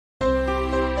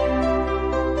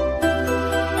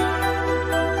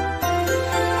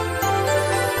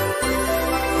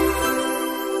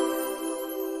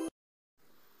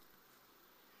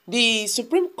The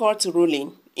Supreme Court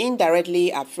ruling indirectly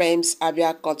affirms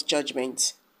Abia court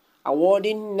judgment,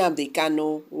 awarding Nnamdi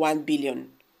Kanu 1 billion.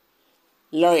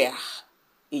 Lawyer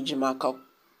Ejimakor.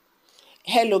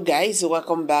 Hello guys,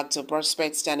 welcome back to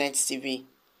Prospect Channel TV.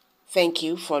 Thank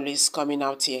you for always coming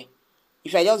out here.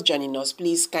 If you're just joining us,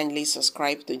 please kindly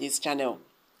subscribe to this channel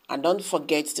and don't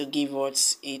forget to give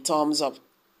us a thumbs up.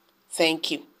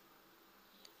 Thank you.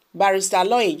 Barrister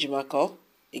Lawyer Ejimakor,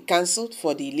 a counsel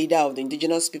for the leader of the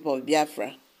indigenous people of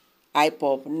Biafra,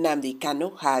 IPOB Nnamdi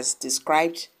Kanu, has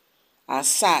described as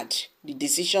sad the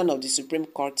decision of the Supreme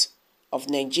Court of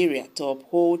Nigeria to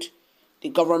uphold the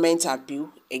government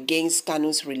appeal against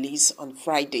Kanu's release on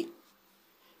Friday.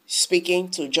 Speaking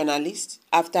to journalists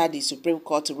after the Supreme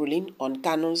Court ruling on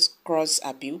Kanu's cross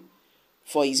appeal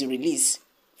for his release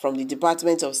from the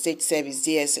Department of State Service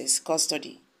DSS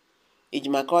custody,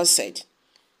 Ejimakor said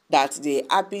that the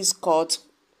appeals court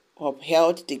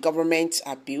upheld the government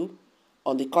appeal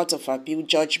on the Court of Appeal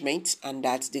judgment and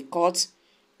that the court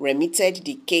remitted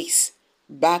the case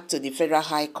back to the Federal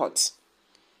High Court.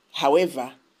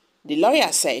 However, the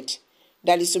lawyer said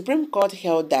that the Supreme Court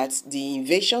held that the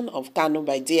invasion of Kanu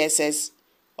by DSS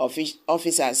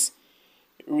officers,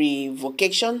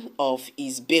 revocation of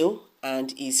his bail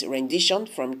and his rendition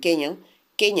from Kenya,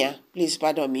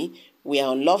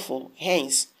 were unlawful,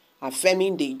 hence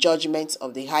affirming the judgment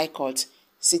of the High Court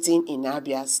sitting in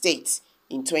Abia State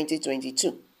in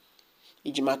 2022.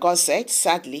 Ejimakor said,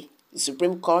 sadly, the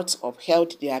Supreme Court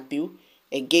upheld the appeal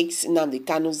against Nnamdi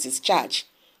Kanu's discharge,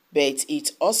 but it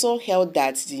also held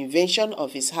that the invasion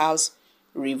of his house,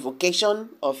 revocation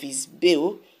of his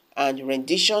bail, and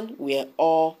rendition were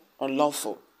all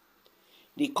unlawful.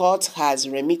 The court has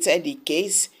remitted the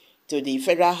case to the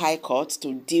Federal High Court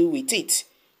to deal with it,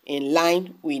 in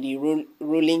line with the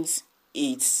rulings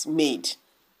it's made.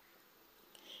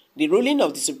 The ruling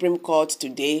of the Supreme Court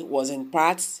today was in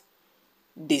part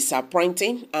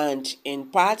disappointing and in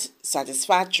part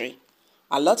satisfactory.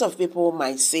 A lot of people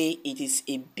might say it is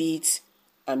a bit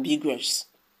ambiguous.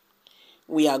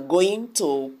 We are going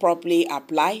to properly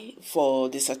apply for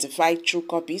the certified true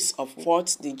copies of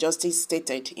what the justice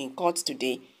stated in court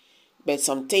today, but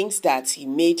some things that he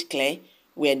made clear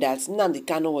were that Nnamdi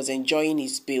Kanu was enjoying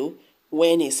his bail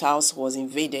when his house was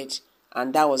invaded,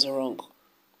 and that was wrong.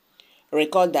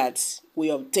 Recall that we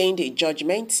obtained a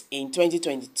judgment in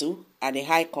 2022 at the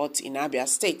High Court in Abia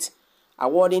State,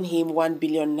 awarding him 1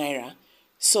 billion naira.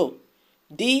 So,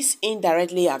 this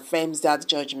indirectly affirms that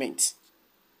judgment.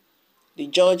 The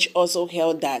judge also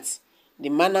held that the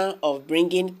manner of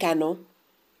bringing Kanu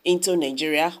into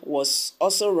Nigeria was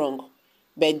also wrong.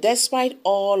 But despite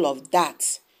all of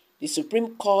that, the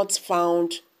Supreme Court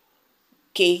found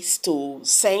case to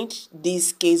send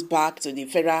this case back to the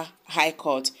Federal High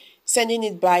Court. Sending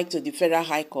it back to the Federal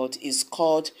High Court is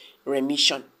called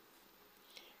remission.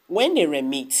 When they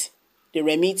remit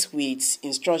with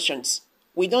instructions.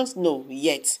 We don't know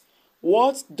yet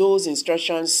what those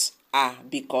instructions are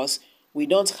because we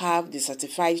don't have the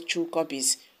certified true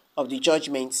copies of the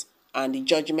judgment and the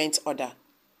judgment order.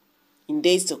 In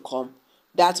days to come,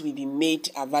 that will be made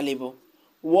available.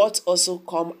 What also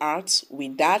come out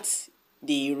with that,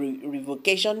 the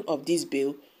revocation of this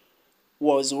bill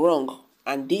was wrong,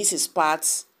 and this is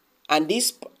part, and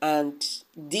this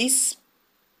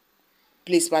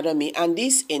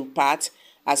in part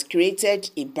has created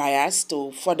a base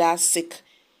to further seek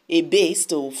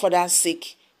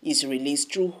his release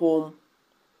through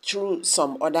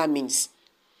some other means.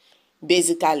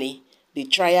 Basically, the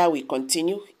trial will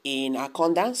continue in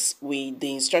accordance with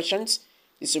the instructions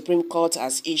the Supreme Court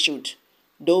has issued.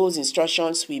 Those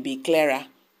instructions will be clearer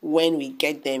when we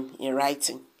get them in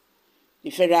writing. The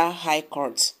Federal High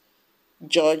Court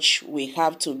judge will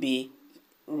have to be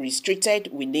restricted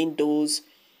within those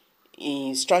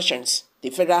instructions. The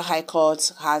Federal High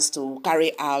Court has to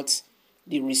carry out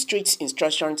the restrict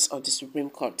instructions of the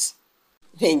Supreme Court.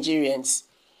 Nigerians.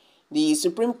 The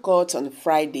Supreme Court on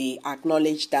Friday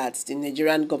acknowledged that the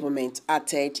Nigerian government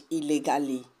acted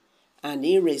illegally and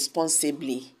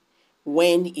irresponsibly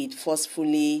when it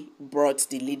forcefully brought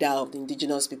the leader of the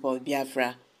indigenous people of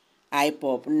Biafra,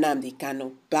 IPOB Nnamdi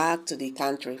Kanu, back to the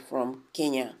country from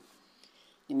Kenya.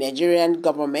 The Nigerian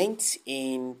government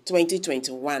in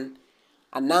 2021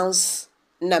 announced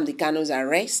Nnamdi Kanu's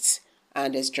arrest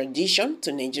and extradition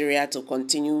to Nigeria to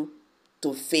continue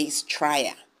to face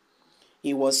trial.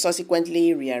 He was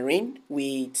subsequently rearranged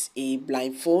with a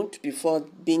blindfold before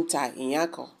Binta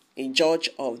Inyako, a judge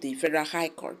of the Federal High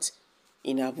Court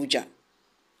in Abuja.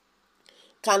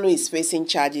 Kanu is facing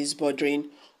charges bordering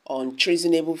on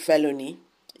treasonable felony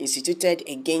instituted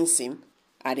against him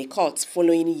at the court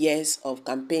following years of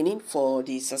campaigning for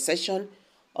the secession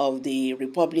of the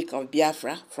Republic of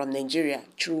Biafra from Nigeria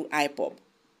through IPOB.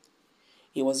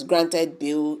 He was granted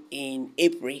bail in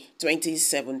April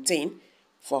 2017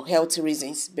 for health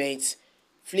reasons, but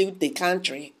fled the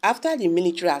country after the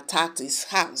military attacked his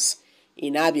house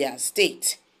in Abia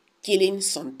state, killing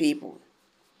some people.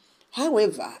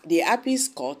 However, the appeals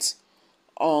court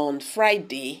on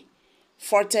Friday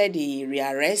thwarted the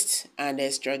rearrest and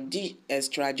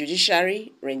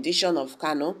extrajudiciary rendition of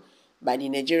Kanu by the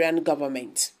Nigerian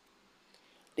government.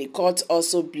 The court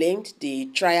also blamed the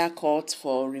trial court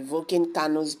for revoking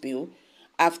Kanu's bail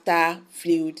after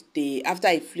he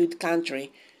fled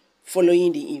country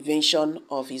following the invasion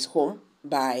of his home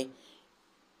by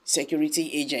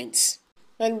security agents.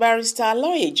 And Barrister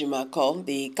Ejimakor,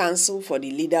 the counsel for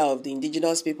the leader of the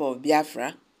indigenous people of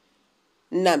Biafra,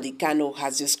 Nnamdi Kanu,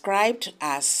 has described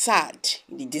as sad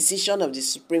the decision of the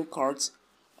Supreme Court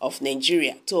of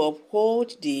Nigeria to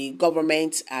uphold the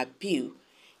government's appeal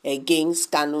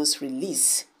against Kanu's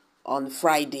release on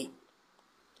Friday.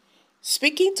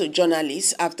 Speaking to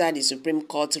journalists after the Supreme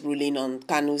Court ruling on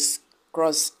Kanu's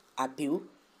cross appeal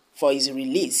for his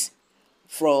release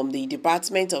from the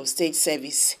Department of State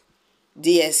Service,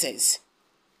 DSS,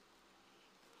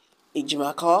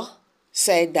 Ejimakor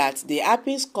said that the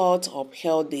appeals court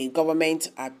upheld the government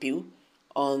appeal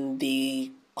on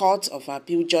the Court of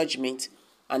Appeal judgment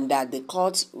and that the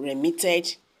court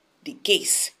remitted the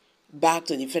case back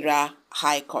to the Federal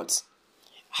High Court.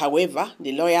 However,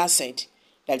 the lawyer said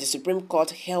that the Supreme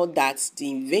Court held that the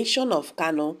invasion of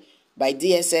Kanu by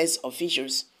DSS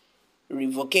officials,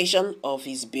 revocation of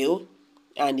his bail,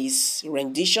 and his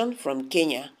rendition from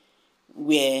Kenya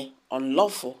were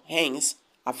unlawful, hence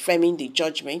affirming the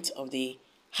judgment of the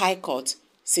High Court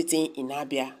sitting in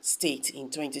Abia State in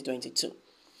 2022.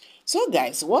 So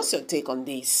guys, what's your take on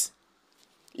this?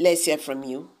 Let's hear from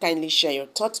you. Kindly share your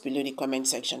thoughts below the comment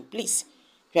section, please.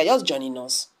 If you are just joining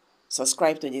us,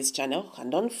 subscribe to this channel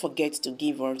and don't forget to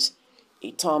give us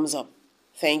a thumbs up.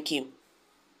 Thank you.